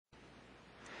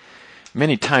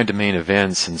Many time domain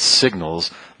events and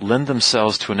signals lend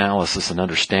themselves to analysis and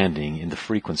understanding in the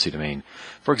frequency domain.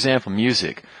 For example,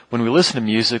 music. When we listen to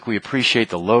music, we appreciate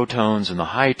the low tones and the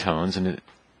high tones,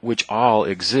 which all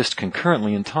exist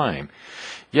concurrently in time.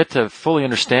 Yet to fully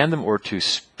understand them or to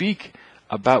speak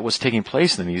about what's taking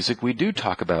place in the music, we do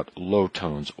talk about low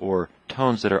tones or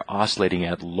tones that are oscillating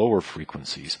at lower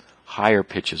frequencies, higher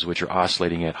pitches which are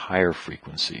oscillating at higher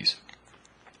frequencies.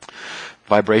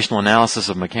 Vibrational analysis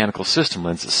of mechanical system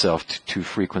lends itself to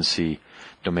frequency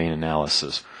domain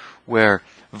analysis, where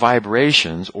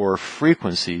vibrations or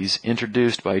frequencies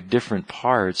introduced by different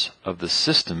parts of the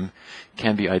system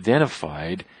can be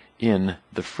identified in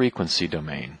the frequency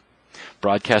domain.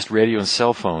 Broadcast radio and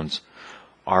cell phones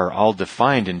are all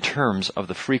defined in terms of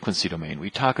the frequency domain. We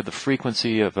talk of the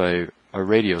frequency of a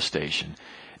radio station,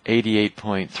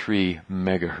 88.3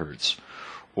 megahertz,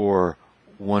 or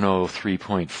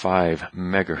 103.5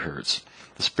 megahertz.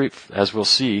 As we'll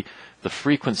see, the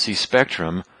frequency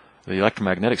spectrum, the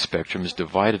electromagnetic spectrum, is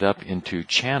divided up into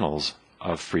channels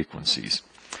of frequencies.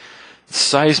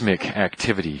 Seismic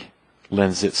activity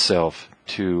lends itself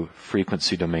to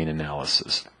frequency domain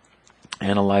analysis,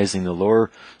 analyzing the lower,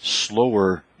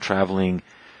 slower traveling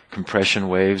compression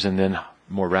waves and then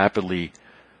more rapidly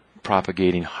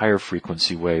propagating higher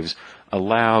frequency waves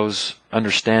allows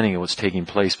understanding of what's taking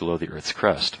place below the Earth's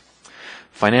crust.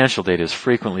 Financial data is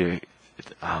frequently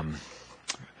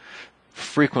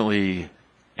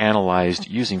analyzed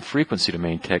using frequency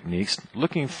domain techniques,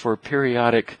 looking for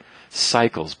periodic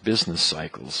cycles, business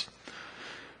cycles.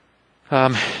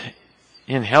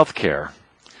 In healthcare,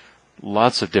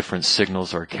 lots of different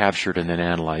signals are captured and then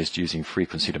analyzed using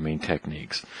frequency domain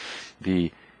techniques.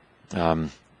 The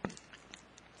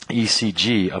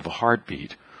ECG of a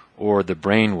heartbeat, or the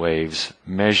brain waves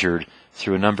measured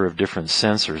through a number of different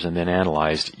sensors and then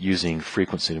analyzed using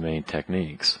frequency domain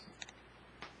techniques.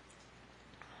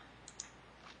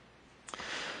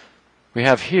 We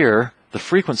have here the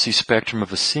frequency spectrum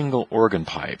of a single organ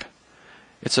pipe.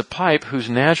 It's a pipe whose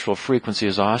natural frequency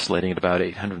is oscillating at about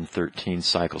 813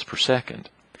 cycles per second.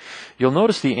 You'll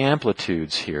notice the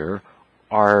amplitudes here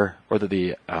are, or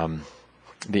the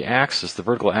axis, the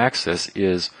vertical axis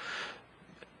is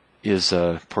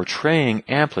portraying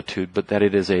amplitude, but that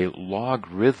it is a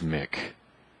logarithmic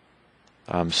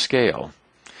scale.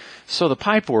 So the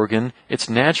pipe organ, its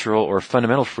natural or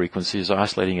fundamental frequency is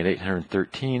oscillating at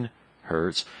 813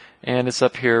 hertz, and it's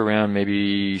up here around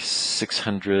maybe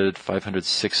 500,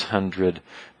 600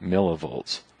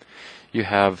 millivolts. You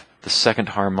have the second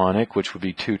harmonic, which would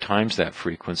be 2 times that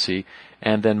frequency,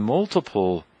 and then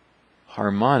multiple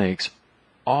harmonics,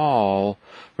 all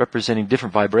representing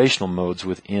different vibrational modes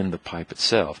within the pipe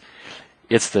itself.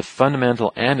 It's the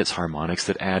fundamental and its harmonics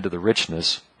that add to the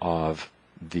richness of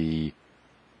the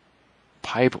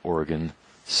pipe organ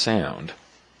sound.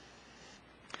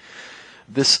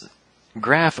 This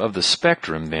graph of the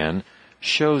spectrum then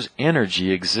shows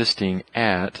energy existing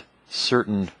at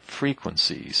certain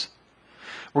frequencies.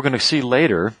 We're going to see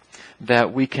later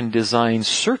that we can design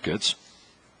circuits,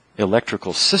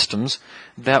 electrical systems,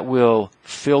 that will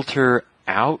filter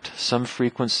out some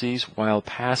frequencies while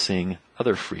passing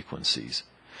other frequencies.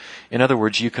 In other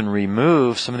words, you can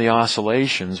remove some of the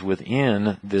oscillations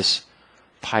within this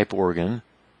pipe organ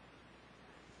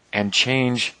and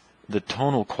change the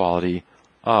tonal quality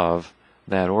of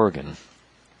that organ.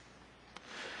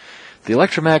 The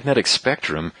electromagnetic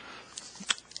spectrum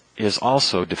is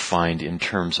also defined in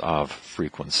terms of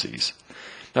frequencies.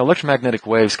 Now, electromagnetic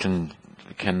waves can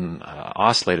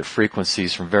oscillate at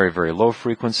frequencies from very, very low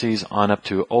frequencies on up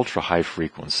to ultra-high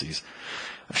frequencies.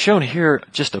 I've shown here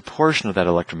just a portion of that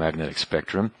electromagnetic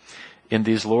spectrum. In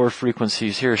these lower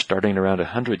frequencies here, starting around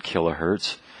 100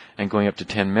 kilohertz and going up to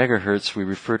 10 megahertz, we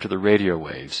refer to the radio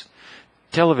waves.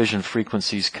 Television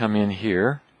frequencies come in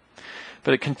here,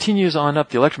 but it continues on up.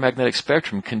 The electromagnetic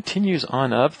spectrum continues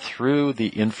on up through the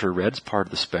infrared part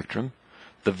of the spectrum,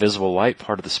 the visible light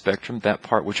part of the spectrum, that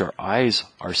part which our eyes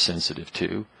are sensitive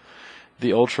to,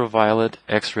 the ultraviolet,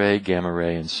 X-ray, gamma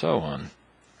ray, and so on.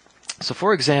 So,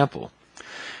 for example,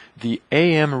 the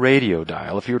AM radio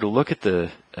dial, if you were to look at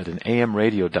an AM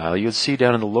radio dial, you'd see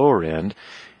down in the lower end,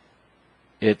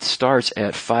 it starts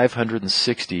at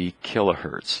 560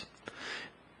 kilohertz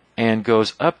and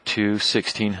goes up to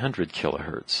 1600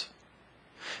 kilohertz.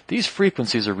 These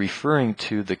frequencies are referring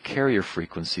to the carrier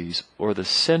frequencies or the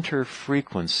center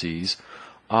frequencies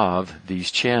of these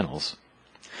channels.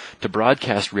 To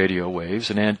broadcast radio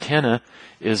waves, an antenna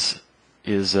is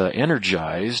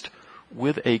energized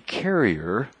with a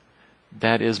carrier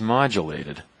that is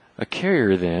modulated. A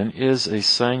carrier then is a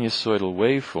sinusoidal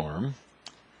waveform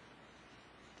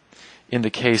in the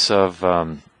case of,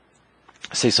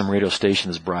 say, some radio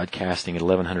station is broadcasting at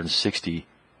 1160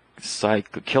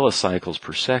 kilocycles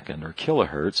per second, or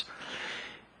kilohertz,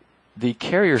 the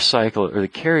carrier cycle, or the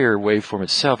carrier waveform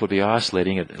itself, would be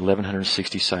oscillating at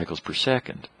 1160 cycles per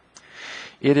second.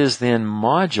 It is then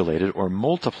modulated or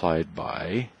multiplied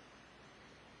by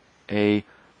a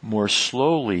more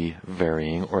slowly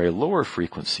varying or a lower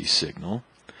frequency signal.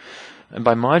 And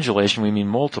by modulation we mean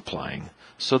multiplying,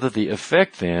 so that the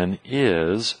effect then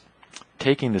is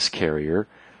taking this carrier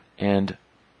and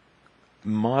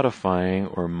modifying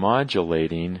or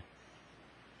modulating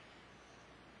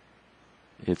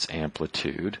its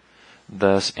amplitude,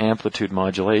 thus amplitude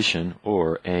modulation,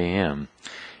 or AM.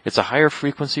 It's a higher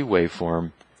frequency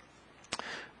waveform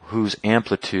whose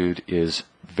amplitude is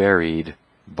varied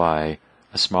by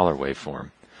a smaller waveform.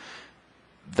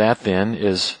 That then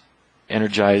is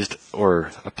energized or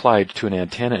applied to an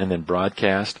antenna and then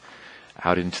broadcast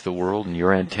out into the world, and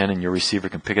your antenna and your receiver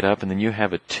can pick it up, and then you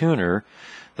have a tuner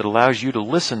that allows you to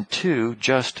listen to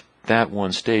just that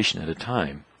one station at a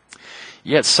time.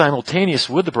 Yet simultaneous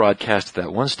with the broadcast of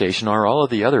that one station are all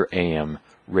of the other AM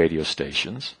radio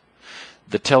stations.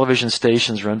 The television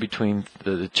stations run between,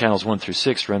 the channels 1 through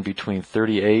 6 run between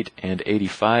 38 and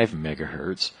 85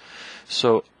 megahertz.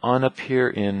 So on up here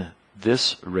in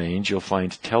this range you'll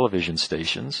find television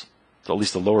stations, at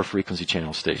least the lower frequency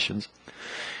channel stations.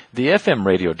 The FM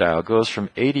radio dial goes from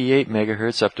 88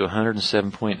 megahertz up to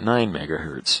 107.9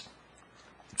 megahertz.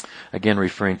 Again,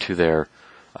 referring to their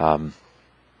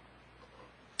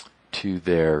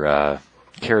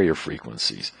carrier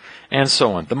frequencies, and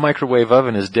so on. The microwave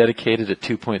oven is dedicated at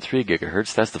 2.3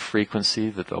 gigahertz. That's the frequency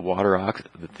that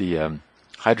the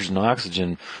hydrogen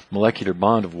oxygen molecular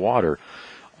bond of water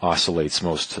oscillates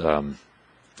most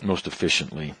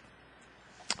efficiently.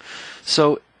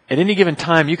 So at any given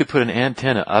time, you could put an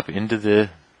antenna up into the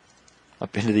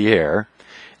air,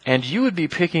 and you would be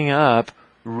picking up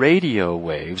radio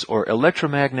waves or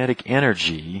electromagnetic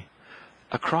energy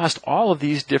across all of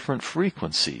these different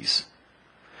frequencies.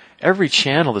 Every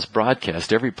channel that's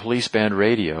broadcast, every police band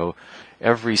radio,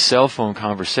 every cell phone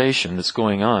conversation that's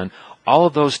going on, all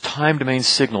of those time domain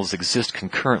signals exist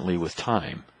concurrently with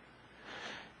time.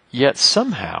 Yet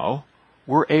somehow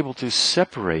we're able to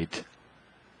separate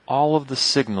all of the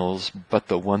signals but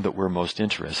the one that we're most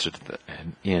interested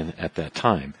in at that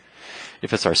time.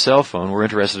 If it's our cell phone, we're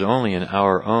interested only in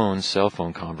our own cell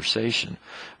phone conversation.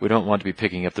 We don't want to be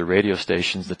picking up the radio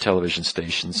stations, the television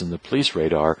stations, and the police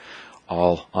radar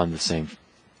all at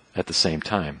the same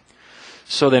time.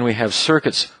 So then we have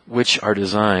circuits which are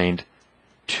designed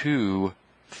to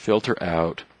filter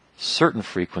out certain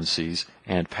frequencies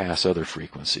and pass other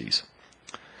frequencies.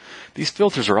 These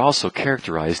filters are also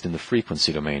characterized in the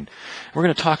frequency domain. We're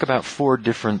going to talk about 4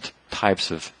 different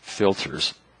types of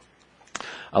filters.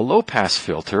 A low-pass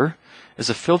filter is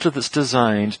a filter that's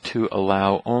designed to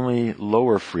allow only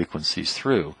lower frequencies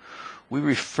through. We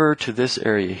refer to this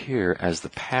area here as the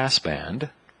pass band,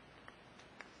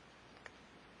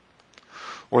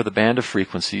 or the band of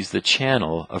frequencies, the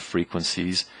channel of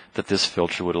frequencies that this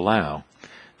filter would allow.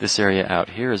 This area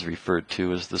out here is referred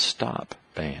to as the stop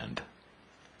band.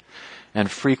 And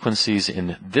frequencies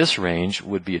in this range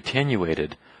would be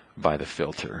attenuated by the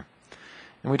filter.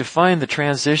 And we define the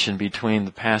transition between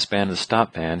the pass band and the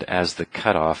stop band as the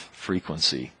cutoff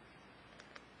frequency.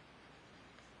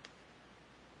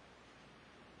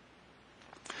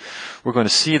 We're going to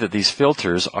see that these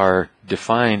filters are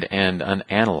defined and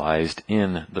analyzed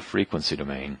in the frequency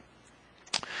domain.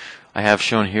 I have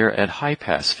shown here a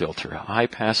high-pass filter. A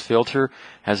high-pass filter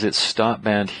has its stop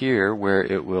band here where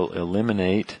it will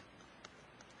eliminate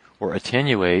or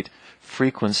attenuate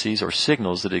frequencies or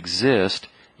signals that exist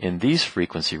in these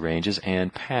frequency ranges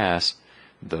and pass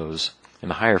those in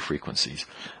the higher frequencies.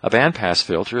 A bandpass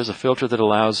filter is a filter that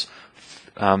allows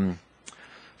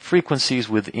frequencies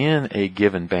within a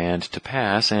given band to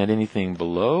pass, and anything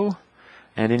below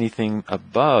and anything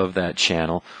above that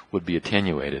channel would be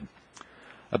attenuated.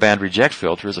 A band reject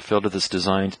filter is a filter that's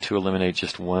designed to eliminate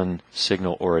just one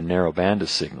signal or a narrow band of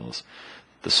signals.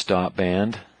 The stop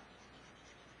band,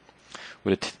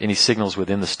 any signals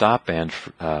within the stop band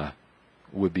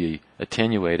would be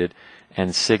attenuated,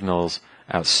 and signals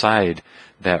outside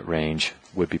that range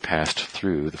would be passed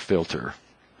through the filter.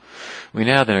 We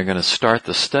now then are going to start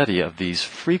the study of these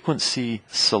frequency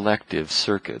selective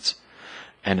circuits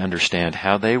and understand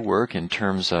how they work in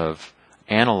terms of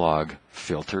analog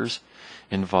filters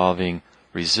involving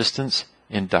resistance,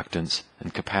 inductance,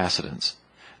 and capacitance.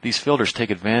 These filters take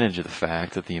advantage of the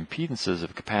fact that the impedances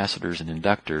of capacitors and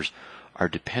inductors are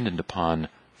dependent upon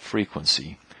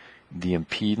frequency. The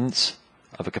impedance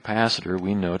of a capacitor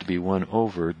we know to be 1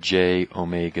 over j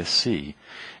omega c.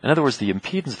 In other words, the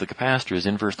impedance of the capacitor is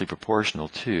inversely proportional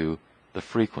to the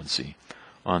frequency.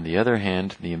 On the other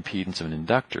hand, the impedance of an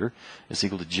inductor is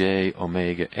equal to j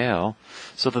omega L,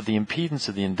 so that the impedance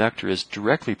of the inductor is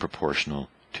directly proportional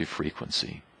to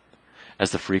frequency.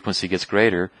 As the frequency gets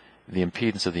greater, the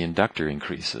impedance of the inductor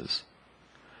increases.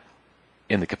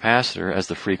 In the capacitor, as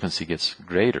the frequency gets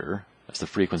greater, as the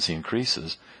frequency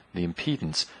increases, the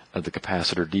impedance of the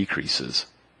capacitor decreases.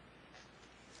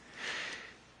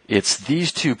 It's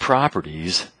these two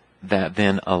properties that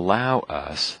then allow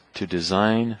us to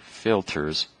design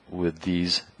filters with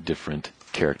these different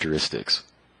characteristics.